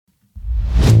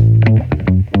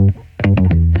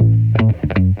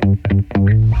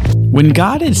When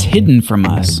God is hidden from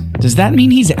us, does that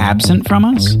mean He's absent from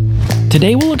us?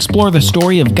 Today we'll explore the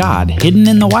story of God hidden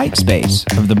in the white space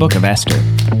of the book of Esther.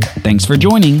 Thanks for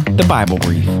joining the Bible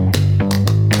Brief.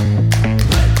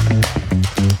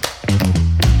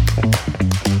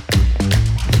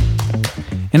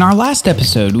 In our last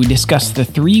episode, we discussed the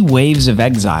 3 waves of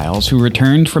exiles who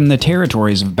returned from the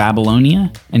territories of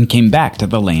Babylonia and came back to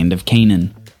the land of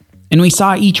Canaan. And we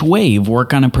saw each wave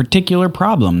work on a particular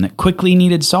problem that quickly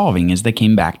needed solving as they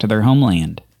came back to their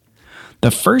homeland.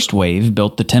 The first wave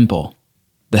built the temple.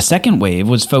 The second wave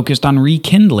was focused on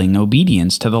rekindling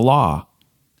obedience to the law.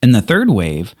 And the third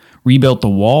wave rebuilt the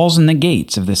walls and the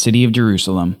gates of the city of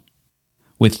Jerusalem.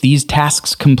 With these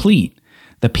tasks complete,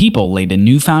 the people laid a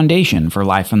new foundation for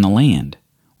life in the land,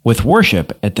 with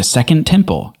worship at the second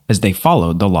temple as they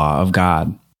followed the law of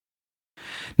God.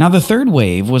 Now the third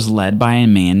wave was led by a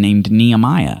man named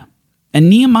Nehemiah, and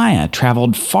Nehemiah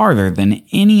traveled farther than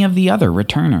any of the other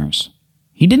returners.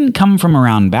 He didn't come from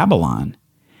around Babylon.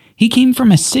 He came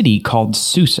from a city called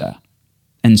Susa,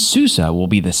 and Susa will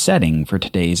be the setting for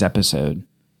today's episode.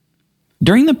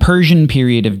 During the Persian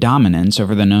period of dominance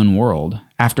over the known world,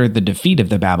 after the defeat of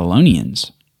the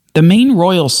Babylonians, the main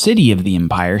royal city of the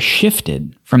empire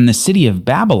shifted from the city of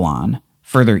Babylon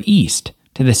further east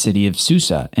to the city of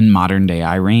Susa in modern-day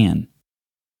Iran.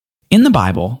 In the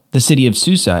Bible, the city of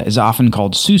Susa is often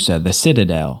called Susa the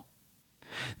Citadel.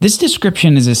 This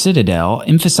description as a citadel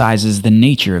emphasizes the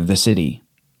nature of the city.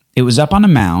 It was up on a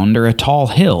mound or a tall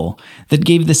hill that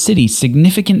gave the city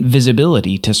significant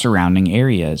visibility to surrounding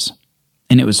areas,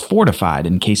 and it was fortified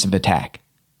in case of attack.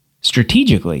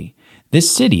 Strategically, this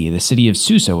city, the city of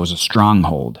Susa, was a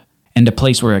stronghold, and a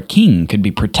place where a king could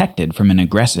be protected from an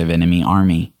aggressive enemy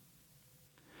army.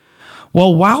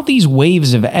 Well, while these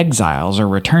waves of exiles are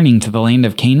returning to the land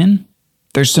of Canaan,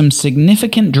 there's some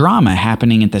significant drama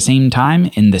happening at the same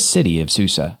time in the city of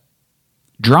Susa.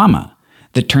 Drama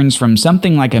that turns from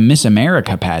something like a Miss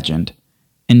America pageant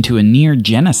into a near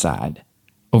genocide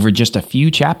over just a few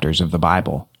chapters of the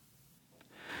Bible.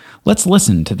 Let's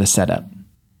listen to the setup.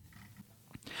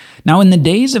 Now, in the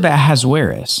days of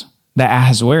Ahasuerus, the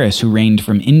Ahasuerus who reigned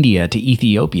from India to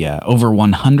Ethiopia over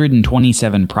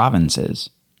 127 provinces,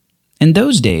 in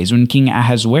those days, when King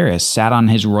Ahasuerus sat on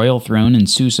his royal throne in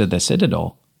Susa the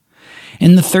citadel,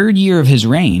 in the 3rd year of his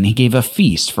reign, he gave a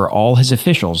feast for all his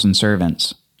officials and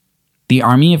servants. The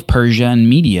army of Persia and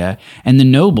Media and the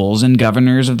nobles and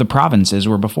governors of the provinces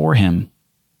were before him,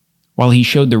 while he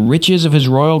showed the riches of his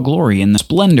royal glory and the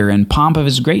splendor and pomp of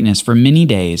his greatness for many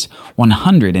days,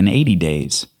 180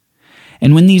 days.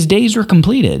 And when these days were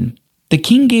completed, the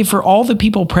king gave for all the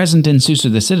people present in Susa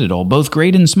the citadel, both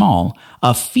great and small,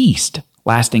 a feast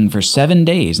lasting for 7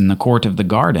 days in the court of the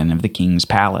garden of the king's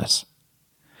palace.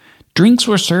 Drinks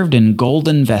were served in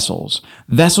golden vessels,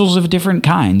 vessels of different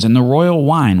kinds, and the royal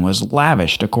wine was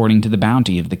lavished according to the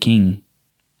bounty of the king.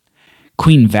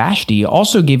 Queen Vashti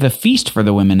also gave a feast for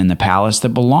the women in the palace that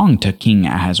belonged to King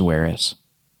Ahasuerus.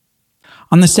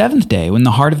 On the 7th day, when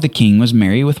the heart of the king was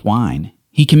merry with wine,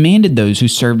 he commanded those who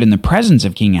served in the presence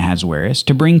of King Ahasuerus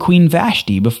to bring Queen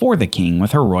Vashti before the king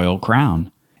with her royal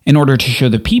crown, in order to show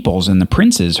the peoples and the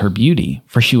princes her beauty,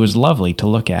 for she was lovely to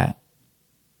look at.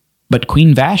 But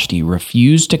Queen Vashti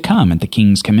refused to come at the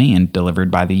king's command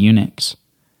delivered by the eunuchs.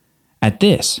 At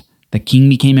this, the king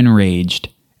became enraged,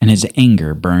 and his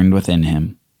anger burned within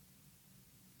him.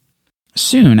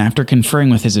 Soon after conferring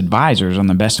with his advisors on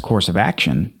the best course of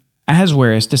action,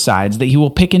 Ahasuerus decides that he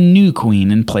will pick a new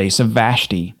queen in place of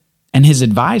Vashti, and his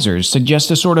advisors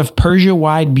suggest a sort of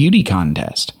Persia-wide beauty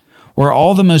contest, where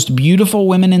all the most beautiful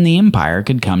women in the empire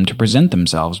could come to present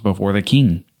themselves before the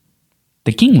king.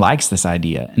 The king likes this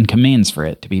idea and commands for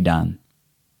it to be done.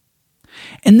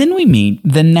 And then we meet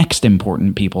the next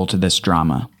important people to this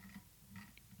drama.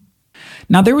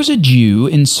 Now there was a Jew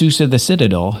in Susa the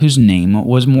citadel whose name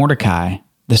was Mordecai,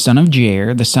 the son of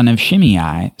Jair, the son of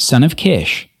Shimei, son of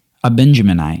Kish, a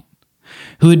Benjaminite,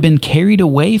 who had been carried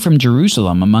away from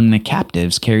Jerusalem among the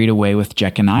captives carried away with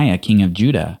Jeconiah, king of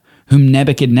Judah, whom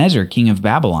Nebuchadnezzar, king of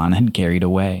Babylon, had carried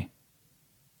away.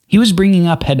 He was bringing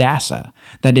up Hadassah,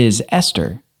 that is,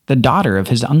 Esther, the daughter of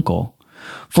his uncle,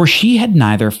 for she had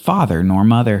neither father nor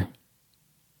mother.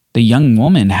 The young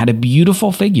woman had a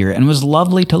beautiful figure and was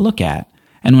lovely to look at,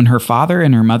 and when her father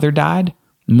and her mother died,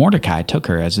 Mordecai took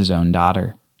her as his own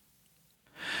daughter.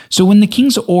 So when the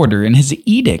king's order and his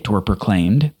edict were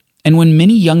proclaimed, and when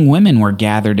many young women were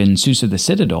gathered in Susa the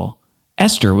citadel,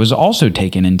 Esther was also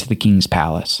taken into the king's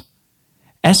palace.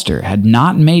 Esther had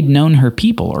not made known her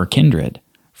people or kindred,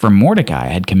 for Mordecai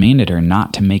had commanded her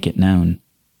not to make it known.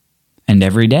 And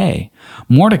every day,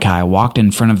 Mordecai walked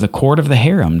in front of the court of the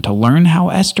harem to learn how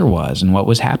Esther was and what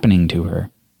was happening to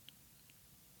her.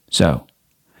 So,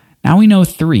 now we know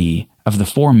 3 of the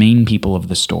 4 main people of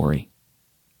the story.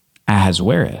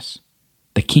 Ahasuerus,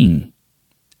 the king,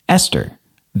 Esther,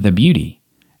 the beauty,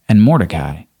 and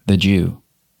Mordecai, the Jew.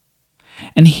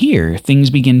 And here, things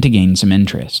begin to gain some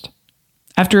interest.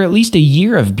 After at least a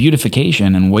year of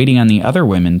beautification and waiting on the other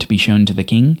women to be shown to the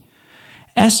king,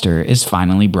 Esther is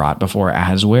finally brought before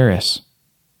Ahasuerus.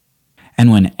 And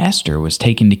when Esther was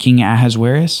taken to King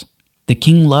Ahasuerus, the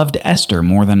king loved Esther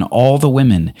more than all the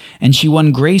women, and she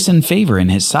won grace and favor in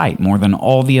his sight more than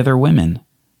all the other women,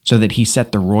 so that he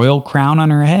set the royal crown on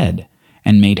her head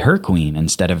and made her queen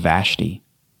instead of Vashti.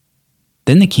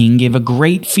 Then the king gave a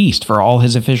great feast for all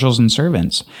his officials and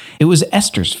servants. It was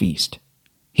Esther's feast.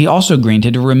 He also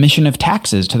granted a remission of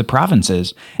taxes to the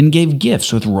provinces and gave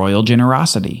gifts with royal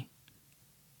generosity.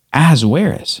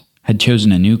 Ahasuerus had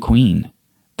chosen a new queen,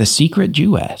 the secret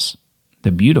Jewess,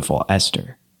 the beautiful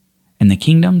Esther, and the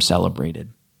kingdom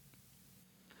celebrated.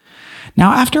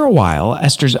 Now after a while,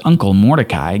 Esther's uncle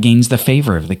Mordecai gains the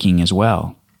favor of the king as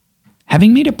well.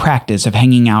 Having made a practice of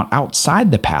hanging out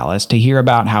outside the palace to hear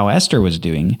about how Esther was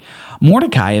doing,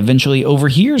 Mordecai eventually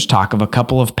overhears talk of a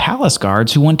couple of palace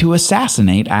guards who want to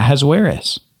assassinate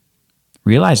Ahasuerus.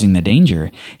 Realizing the danger,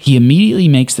 he immediately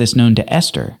makes this known to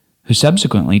Esther, who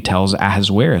subsequently tells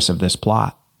Ahasuerus of this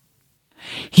plot.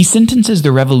 He sentences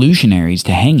the revolutionaries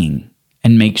to hanging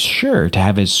and makes sure to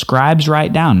have his scribes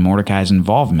write down Mordecai's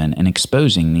involvement in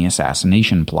exposing the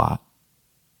assassination plot.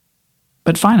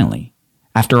 But finally,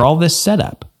 after all this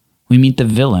setup, we meet the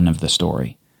villain of the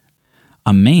story,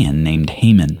 a man named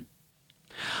Haman.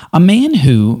 A man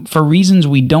who, for reasons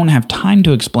we don't have time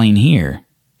to explain here,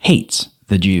 hates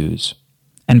the Jews.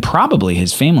 And probably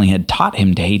his family had taught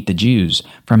him to hate the Jews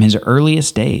from his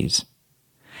earliest days.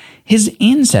 His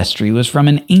ancestry was from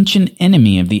an ancient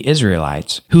enemy of the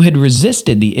Israelites who had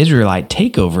resisted the Israelite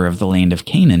takeover of the land of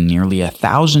Canaan nearly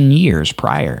 1,000 years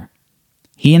prior.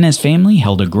 He and his family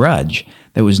held a grudge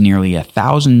that was nearly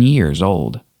 1,000 years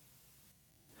old.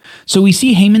 So we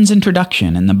see Haman's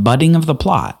introduction and the budding of the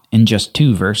plot in just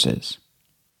 2 verses.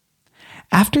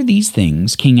 After these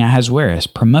things, King Ahasuerus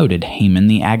promoted Haman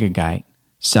the Agagite,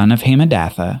 son of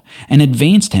Hammedatha, and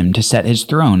advanced him to set his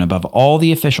throne above all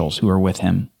the officials who were with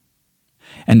him.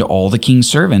 And all the king's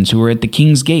servants who were at the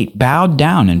king's gate bowed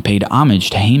down and paid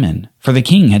homage to Haman, for the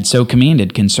king had so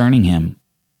commanded concerning him.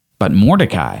 But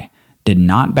Mordecai did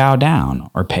not bow down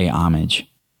or pay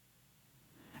homage.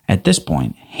 At this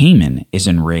point, Haman is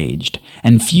enraged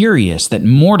and furious that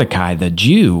Mordecai the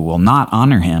Jew will not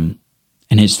honor him,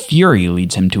 and his fury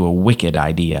leads him to a wicked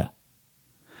idea.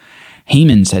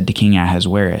 Haman said to King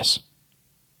Ahasuerus,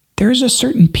 "There is a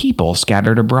certain people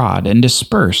scattered abroad and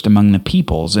dispersed among the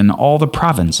peoples in all the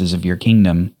provinces of your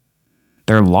kingdom.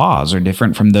 Their laws are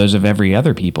different from those of every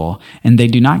other people, and they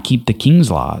do not keep the king's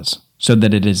laws, so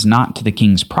that it is not to the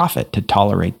king's profit to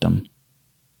tolerate them.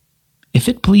 If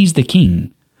it please the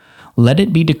king, let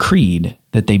it be decreed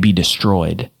that they be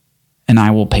destroyed, and I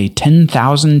will pay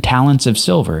 10,000 talents of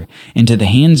silver into the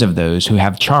hands of those who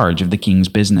have charge of the king's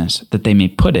business, that they may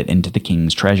put it into the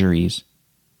king's treasuries."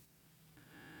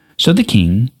 So the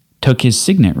king took his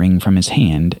signet ring from his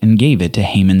hand and gave it to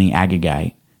Haman the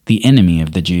Agagite, the enemy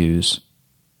of the Jews.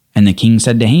 And the king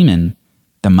said to Haman,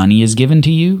 "The money is given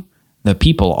to you, the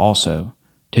people also,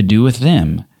 to do with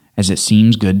them as it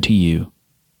seems good to you."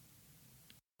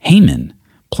 Haman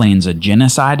plans a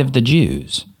genocide of the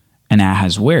Jews, and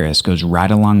Ahasuerus goes right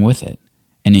along with it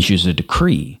and issues a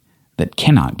decree that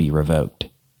cannot be revoked.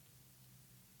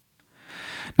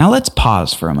 Now let's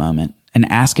pause for a moment and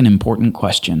ask an important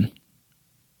question.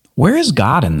 Where is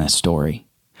God in this story?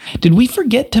 Did we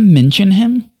forget to mention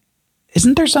him?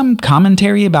 Isn't there some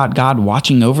commentary about God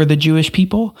watching over the Jewish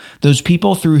people, those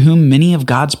people through whom many of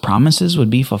God's promises would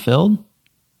be fulfilled?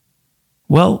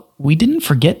 Well, we didn't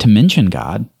forget to mention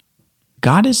God.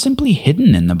 God is simply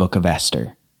hidden in the book of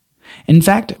Esther. In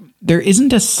fact, there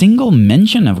isn't a single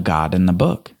mention of God in the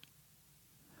book.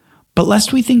 But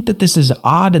lest we think that this is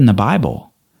odd in the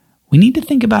Bible, we need to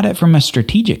think about it from a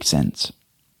strategic sense.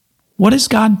 What is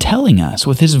God telling us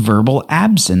with his verbal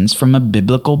absence from a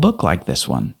biblical book like this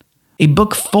one? A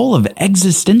book full of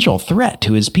existential threat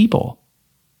to his people.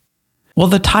 Well,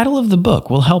 the title of the book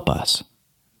will help us.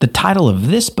 The title of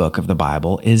this book of the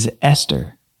Bible is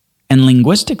Esther. And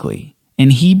linguistically,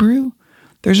 in Hebrew,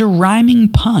 there's a rhyming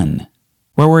pun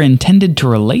where we're intended to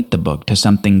relate the book to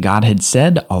something God had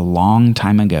said a long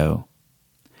time ago.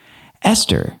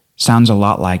 Esther sounds a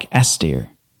lot like Estir,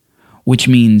 which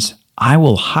means I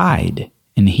will hide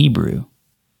in Hebrew.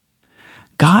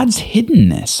 God's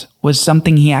hiddenness was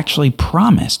something he actually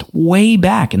promised way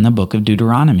back in the book of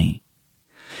Deuteronomy.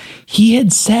 He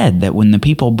had said that when the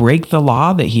people break the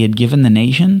law that he had given the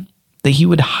nation, that he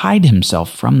would hide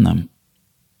himself from them.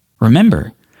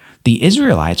 Remember, the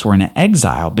Israelites were in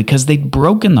exile because they'd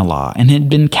broken the law and had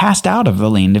been cast out of the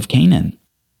land of Canaan.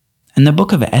 And the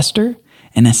book of Esther,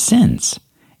 in a sense,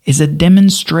 is a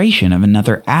demonstration of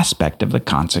another aspect of the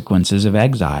consequences of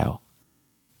exile.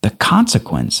 The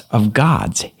consequence of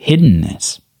God's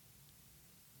hiddenness.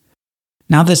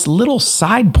 Now, this little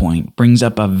side point brings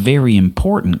up a very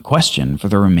important question for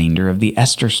the remainder of the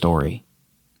Esther story.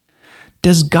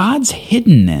 Does God's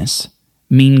hiddenness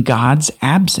mean God's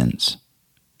absence?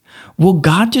 Will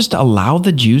God just allow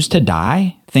the Jews to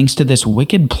die thanks to this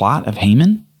wicked plot of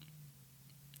Haman?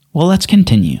 Well, let's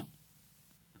continue.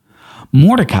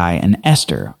 Mordecai and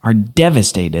Esther are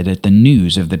devastated at the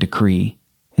news of the decree,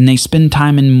 and they spend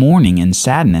time in mourning and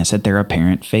sadness at their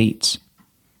apparent fates.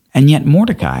 And yet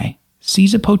Mordecai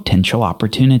sees a potential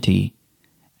opportunity.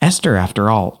 Esther, after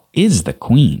all, is the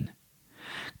queen.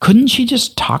 Couldn't she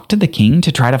just talk to the king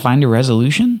to try to find a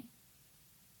resolution?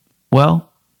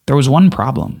 Well, there was one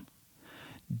problem.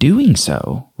 Doing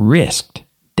so risked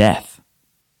death.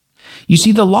 You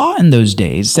see, the law in those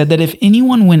days said that if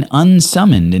anyone went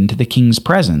unsummoned into the king's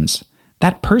presence,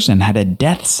 that person had a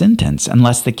death sentence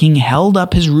unless the king held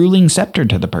up his ruling scepter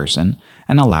to the person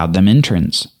and allowed them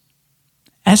entrance.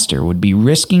 Esther would be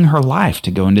risking her life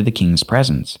to go into the king's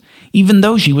presence, even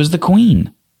though she was the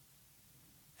queen.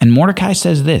 And Mordecai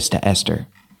says this to Esther: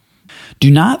 "Do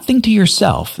not think to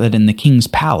yourself that in the king's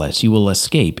palace you will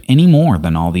escape any more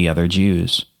than all the other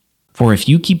Jews. For if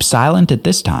you keep silent at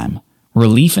this time,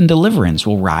 relief and deliverance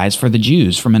will rise for the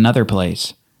Jews from another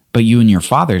place, but you and your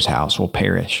father's house will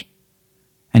perish.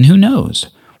 And who knows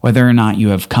whether or not you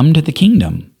have come to the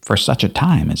kingdom for such a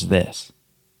time as this."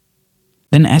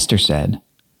 Then Esther said,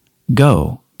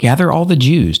 "Go, gather all the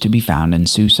Jews to be found in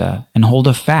Susa, and hold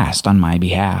a fast on my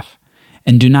behalf,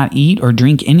 and do not eat or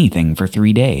drink anything for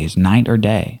 3 days, night or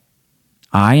day.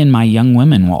 I and my young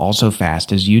women will also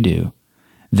fast as you do.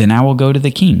 Then I will go to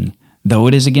the king, though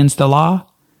it is against the law,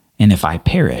 and if I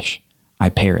perish, I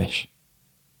perish."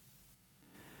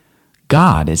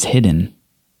 God is hidden,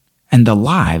 and the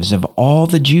lives of all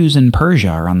the Jews in Persia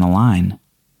are on the line.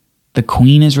 The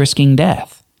queen is risking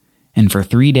death, and for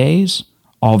 3 days,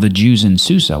 all the Jews in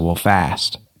Susa will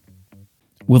fast.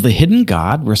 Will the hidden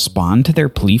God respond to their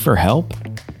plea for help?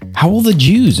 How will the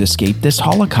Jews escape this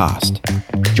Holocaust?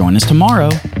 Join us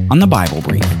tomorrow on the Bible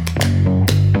Brief.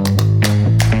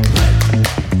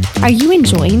 Are you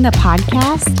enjoying the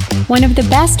podcast? One of the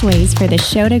best ways for the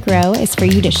show to grow is for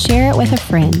you to share it with a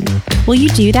friend. Will you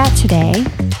do that today?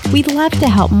 We'd love to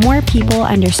help more people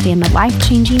understand the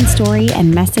life-changing story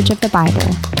and message of the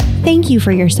Bible. Thank you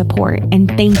for your support, and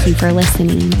thank you for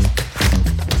listening.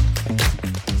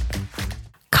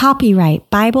 Copyright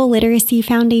Bible Literacy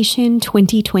Foundation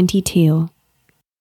 2022.